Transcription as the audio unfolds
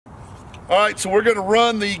Alright, so we're going to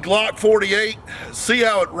run the Glock 48, see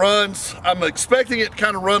how it runs. I'm expecting it to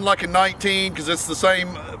kind of run like a 19 because it's the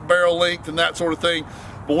same barrel length and that sort of thing,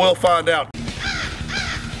 but we'll find out.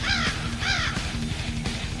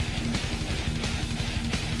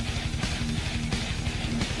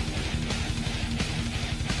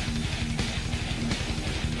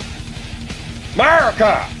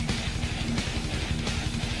 America!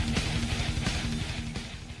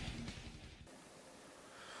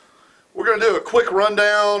 We're going to do a quick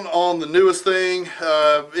rundown on the newest thing.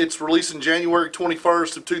 It's releasing January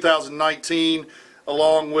 21st of 2019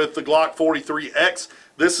 along with the Glock 43X.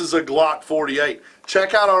 This is a Glock 48.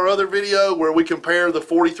 Check out our other video where we compare the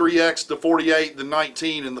 43X, the 48, the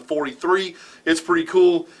 19, and the 43. It's pretty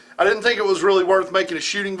cool. I didn't think it was really worth making a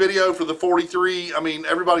shooting video for the 43. I mean,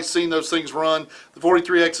 everybody's seen those things run. The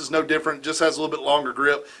 43X is no different, it just has a little bit longer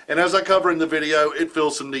grip. And as I cover in the video, it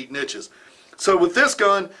fills some neat niches. So with this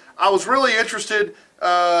gun, I was really interested.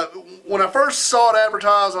 When I first saw it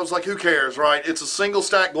advertised, I was like, who cares, right? It's a single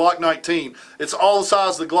stack Glock 19. It's all the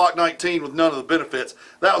size of the Glock 19 with none of the benefits.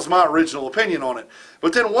 That was my original opinion on it.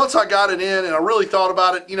 But then once I got it in and I really thought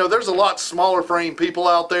about it, you know, there's a lot smaller frame people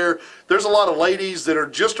out there. There's a lot of ladies that are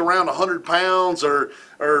just around 100 pounds or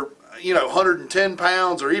you know, 110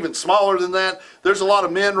 pounds or even smaller than that. There's a lot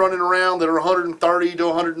of men running around that are 130 to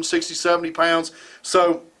 160, 70 pounds.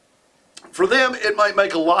 So for them, it might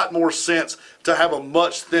make a lot more sense to have a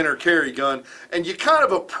much thinner carry gun. And you kind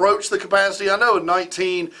of approach the capacity. I know a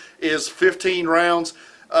 19 is 15 rounds,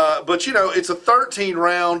 but you know, it's a 13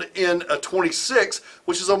 round in a 26,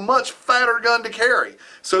 which is a much fatter gun to carry.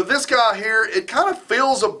 So this guy here, it kind of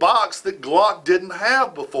fills a box that Glock didn't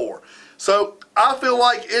have before. So I feel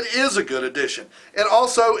like it is a good addition. And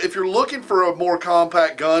also, if you're looking for a more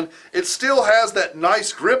compact gun, it still has that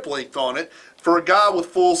nice grip length on it for a guy with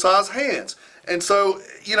full-size hands. And so,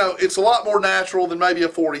 you know, it's a lot more natural than maybe a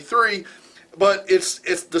 43, but it's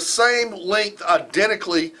the same length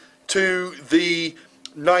identically to the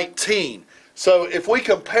 19. So if we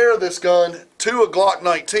compare this gun to a Glock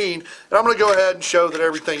 19, and I'm going to go ahead and show that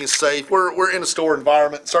everything is safe. We're in a store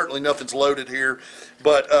environment. Certainly nothing's loaded here,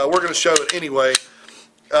 but we're going to show it anyway.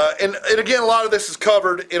 And again, a lot of this is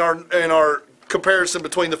covered in our comparison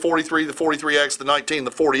between the 43, the 43X, the 19,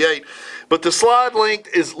 the 48, but the slide length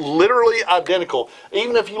is literally identical.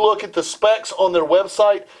 Even if you look at the specs on their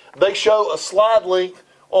website, they show a slide length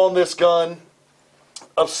on this gun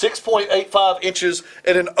of 6.85 inches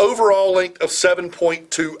and an overall length of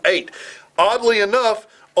 7.28. Oddly enough,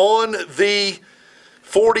 on the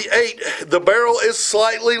 48, the barrel is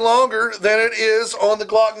slightly longer than it is on the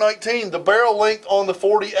Glock 19. The barrel length on the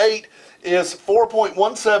 48 is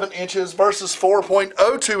 4.17 inches versus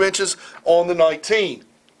 4.02 inches on the 19.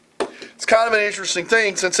 It's kind of an interesting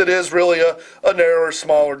thing since it is really a narrower,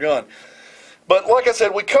 smaller gun. But like I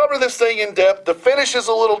said, we cover this thing in depth. The finish is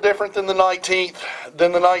a little different than the 19.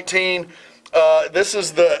 This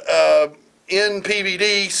is the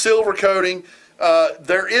NPVD silver coating.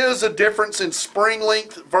 There is a difference in spring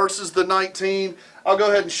length versus the 19. I'll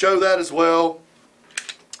go ahead and show that as well.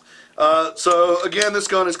 So again, this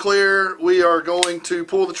gun is clear. We are going to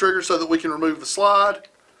pull the trigger so that we can remove the slide.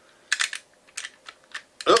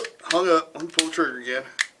 Oh, hung up. Let me pull the trigger again.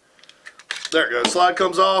 There it goes. Slide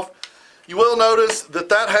comes off. You will notice that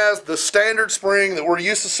that has the standard spring that we're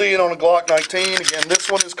used to seeing on a Glock 19. Again, this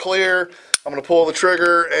one is clear. I'm going to pull the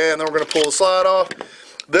trigger and then we're going to pull the slide off.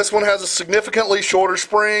 This one has a significantly shorter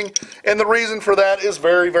spring, and the reason for that is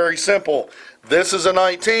very, very simple. This is a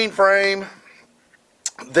 19 frame.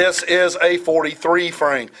 This is a 43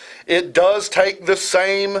 frame. It does take the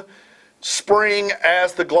same spring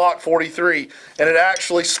as the Glock 43, and it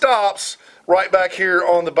actually stops right back here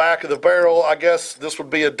on the back of the barrel. I guess this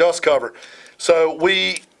would be a dust cover. So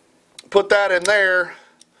we put that in there,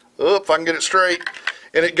 if I can get it straight,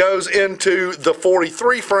 and it goes into the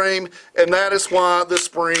 43 frame, and that is why the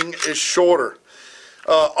spring is shorter.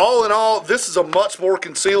 All in all, this is a much more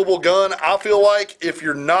concealable gun. I feel like if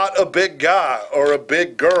you're not a big guy or a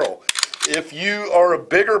big girl, if you are a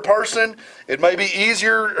bigger person, it may be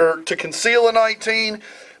easier to conceal a 19,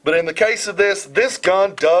 but in the case of this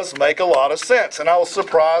gun does make a lot of sense, and I was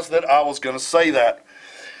surprised that I was going to say that.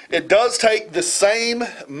 It does take the same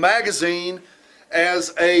magazine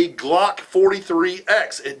as a Glock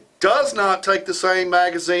 43X. It does not take the same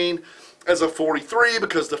magazine as a 43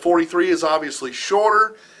 because the 43 is obviously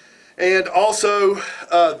shorter, and also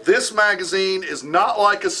this magazine is not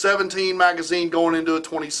like a 17 magazine going into a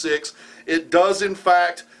 26. It does in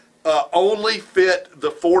fact only fit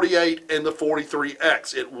the 48 and the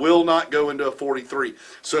 43X. It will not go into a 43.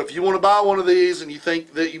 So if you want to buy one of these and you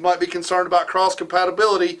think that you might be concerned about cross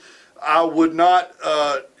compatibility, I would not,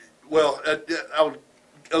 well, I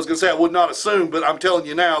was going to say I would not assume, but I'm telling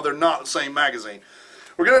you now, they're not the same magazine.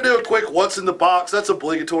 We're going to do a quick what's in the box. That's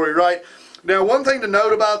obligatory, right? Now, one thing to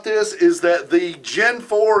note about this is that the Gen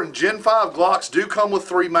 4 and Gen 5 Glocks do come with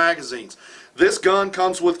 3 magazines. This gun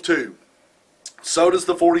comes with 2. So does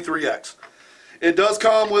the 43X. It does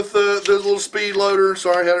come with the little speed loader.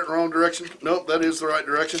 Sorry, I had it in the wrong direction. Nope, that is the right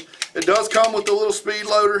direction. It does come with the little speed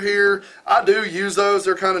loader here. I do use those.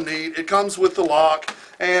 They're kind of neat. It comes with the lock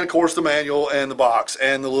and, of course, the manual and the box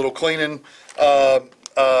and the little cleaning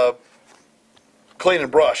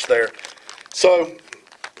brush there. So,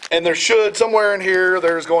 and there should, somewhere in here,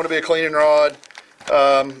 there's going to be a cleaning rod,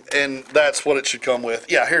 and that's what it should come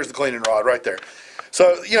with. Yeah, here's the cleaning rod right there.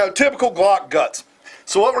 So, you know, typical Glock guts.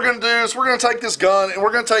 So what we're going to do is we're going to take this gun and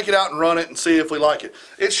we're going to take it out and run it and see if we like it.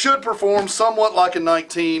 It should perform somewhat like a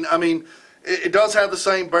 19. I mean, it does have the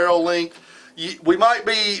same barrel length. We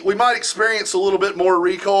might experience a little bit more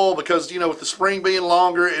recoil because, you know, with the spring being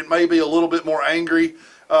longer, it may be a little bit more angry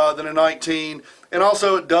than a 19. And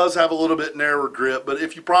also it does have a little bit narrower grip, but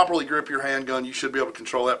if you properly grip your handgun, you should be able to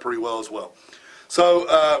control that pretty well as well.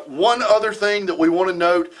 So one other thing that we want to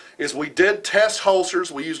note is we did test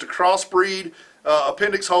holsters. We used a crossbreed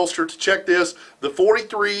appendix holster to check this. The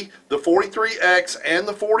 43, the 43X, and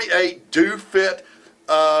the 48 do fit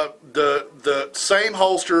the same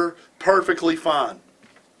holster perfectly fine.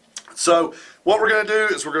 So what we're going to do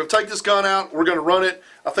is we're going to take this gun out, we're going to run it.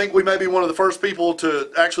 I think we may be one of the first people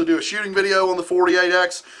to actually do a shooting video on the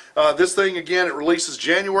 48X. This thing, again, it releases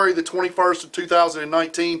January the 21st of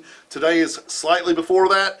 2019. Today is slightly before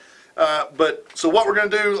that. So what we're going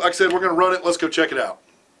to do, like I said, we're going to run it. Let's go check it out.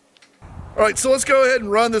 All right, so let's go ahead and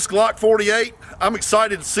run this Glock 48. I'm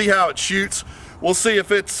excited to see how it shoots. We'll see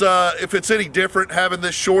if it's any different having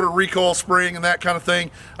this shorter recoil spring and that kind of thing.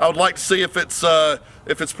 I would like to see if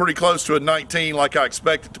it's pretty close to a 19 like I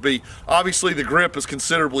expect it to be. Obviously, the grip is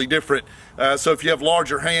considerably different. So if you have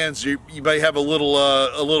larger hands, you may have a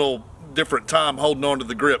little different time holding on to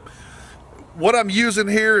the grip. What I'm using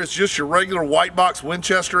here is just your regular white box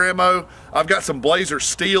Winchester ammo. I've got some Blazer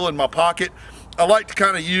steel in my pocket. I like to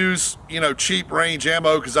kind of use, you know, cheap range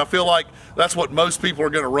ammo because I feel like that's what most people are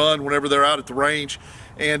going to run whenever they're out at the range.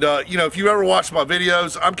 And, you know, if you ever watch my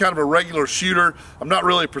videos, I'm kind of a regular shooter. I'm not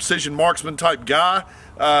really a precision marksman type guy,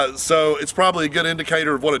 so it's probably a good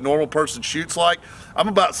indicator of what a normal person shoots like. I'm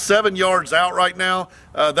about 7 yards out right now.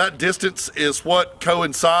 That distance is what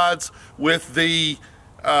coincides with the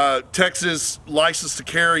Texas license to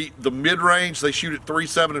carry the mid-range. They shoot at 3,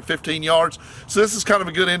 7, and 15 yards. So this is kind of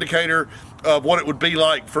a good indicator of what it would be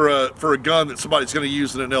like for a gun that somebody's going to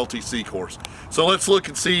use in an LTC course. So let's look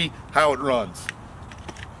and see how it runs.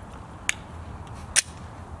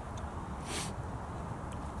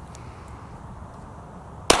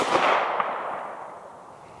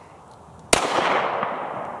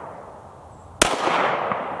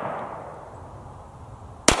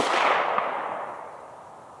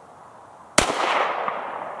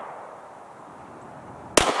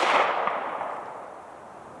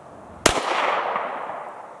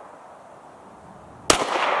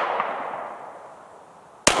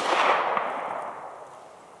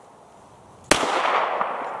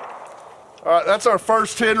 All right, that's our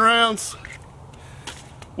first 10 rounds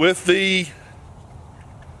with the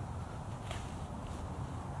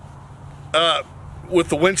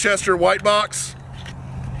Winchester white box.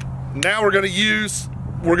 Now we're going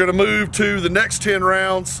to move to the next 10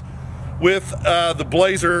 rounds with the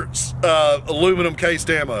Blazer aluminum cased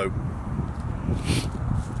ammo.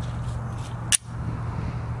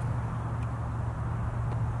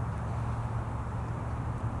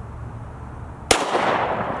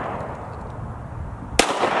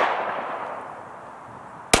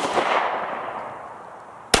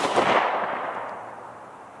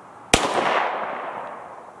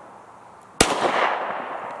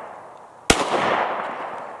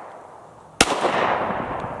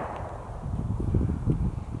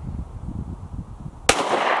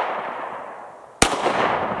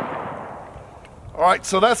 All right,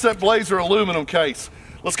 so that's that Blazer aluminum case.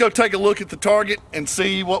 Let's go take a look at the target and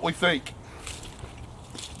see what we think.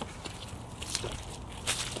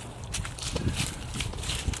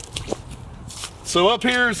 So up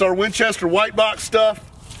here is our Winchester white box stuff.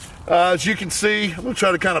 As you can see, I'm gonna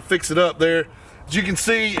try to kind of fix it up there. As you can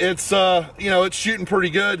see, it's you know, it's shooting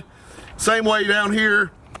pretty good. Same way down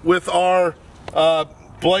here with our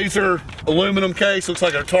Blazer aluminum case. Looks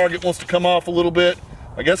like our target wants to come off a little bit.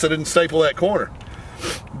 I guess I didn't staple that corner.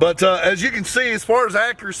 But as you can see, as far as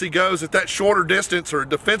accuracy goes at that shorter distance or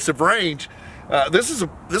defensive range, this is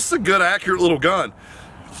a good accurate little gun.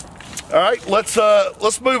 All right, let's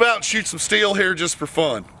move out and shoot some steel here just for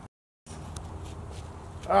fun.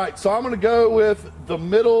 All right, so I'm going to go with the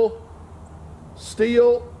middle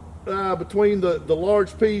steel between the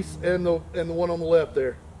large piece and the one on the left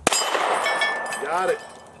there. Got it.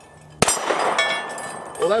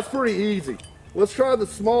 Well, that's pretty easy. Let's try the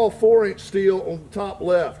small 4-inch steel on the top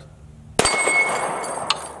left.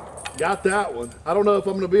 Got that one. I don't know if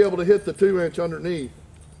I'm going to be able to hit the 2-inch underneath.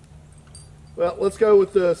 Well, let's go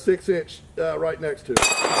with the 6-inch right next to it.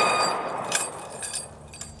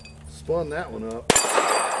 Spun that one up.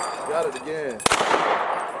 Got it again.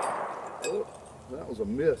 Oh, that was a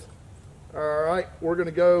miss. All right, we're going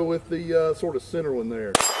to go with the sort of center one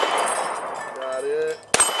there. Got it.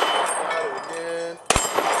 Got it again.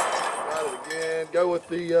 Got it again. Go with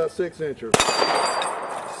the 6-incher.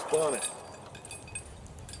 Spun it.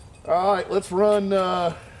 All right, let's run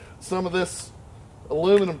some of this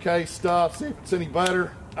aluminum case stuff, see if it's any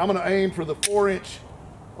better. I'm going to aim for the 4-inch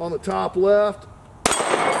on the top left.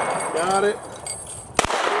 Got it.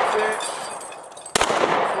 6-inch.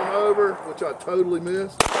 This one over, which I totally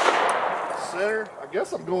missed. Center. I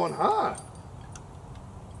guess I'm going high.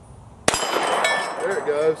 There it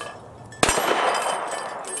goes.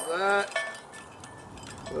 There's that.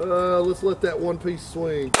 Let's let that one piece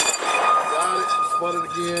swing. Got it. Spun it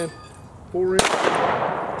again.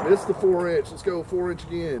 4-inch. Missed the 4-inch. Let's go 4-inch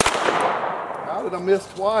again. How did I miss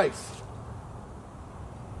twice?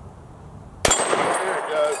 There it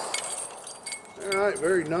goes. All right,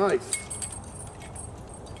 very nice.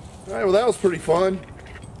 All right, well, that was pretty fun.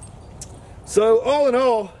 So all in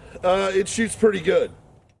all, it shoots pretty good.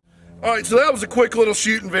 All right, so that was a quick little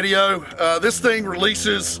shooting video. This thing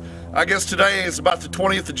releases, I guess today is about the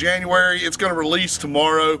 20th of January. It's going to release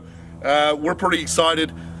tomorrow. We're pretty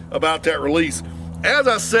excited about that release. As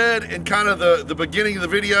I said in kind of the beginning of the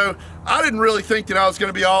video, I didn't really think that I was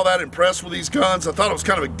going to be all that impressed with these guns. I thought it was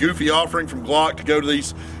kind of a goofy offering from Glock to go to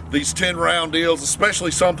these 10-round deals,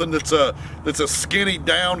 especially something that's a skinny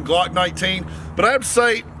down Glock 19. But I have to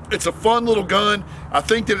say, it's a fun little gun. I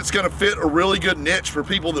think that it's going to fit a really good niche for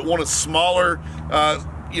people that want a smaller,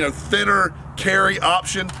 thinner carry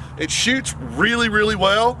option. It shoots really, really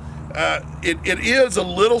well. It is a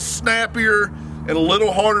little snappier and a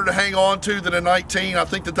little harder to hang on to than a 19. I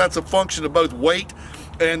think that that's a function of both weight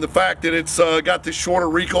and the fact that it's got this shorter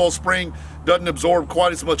recoil spring, doesn't absorb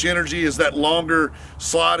quite as much energy as that longer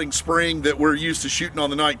sliding spring that we're used to shooting on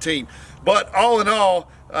the 19. But all in all,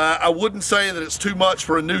 I wouldn't say that it's too much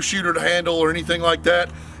for a new shooter to handle or anything like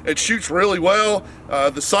that. It shoots really well.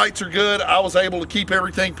 The sights are good. I was able to keep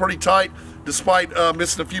everything pretty tight despite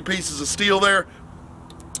missing a few pieces of steel there.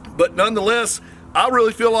 But nonetheless, I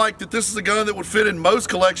really feel like that this is a gun that would fit in most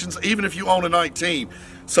collections, even if you own a 19.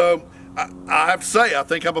 So I have to say, I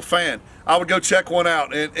think I'm a fan. I would go check one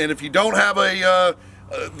out. And if you don't have a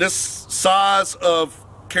this size of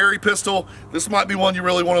carry pistol, this might be one you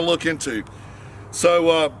really want to look into.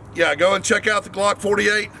 So yeah, go and check out the Glock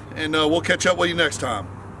 48, and we'll catch up with you next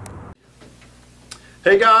time.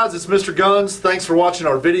 Hey guys, it's Mr. Guns. Thanks for watching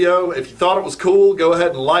our video. If you thought it was cool, go ahead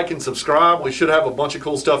and like and subscribe. We should have a bunch of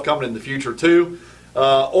cool stuff coming in the future too.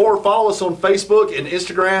 Or follow us on Facebook and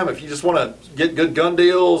Instagram if you just want to get good gun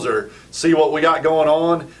deals or see what we got going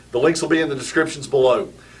on. The links will be in the descriptions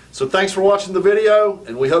below. So thanks for watching the video,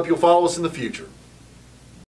 and we hope you'll follow us in the future.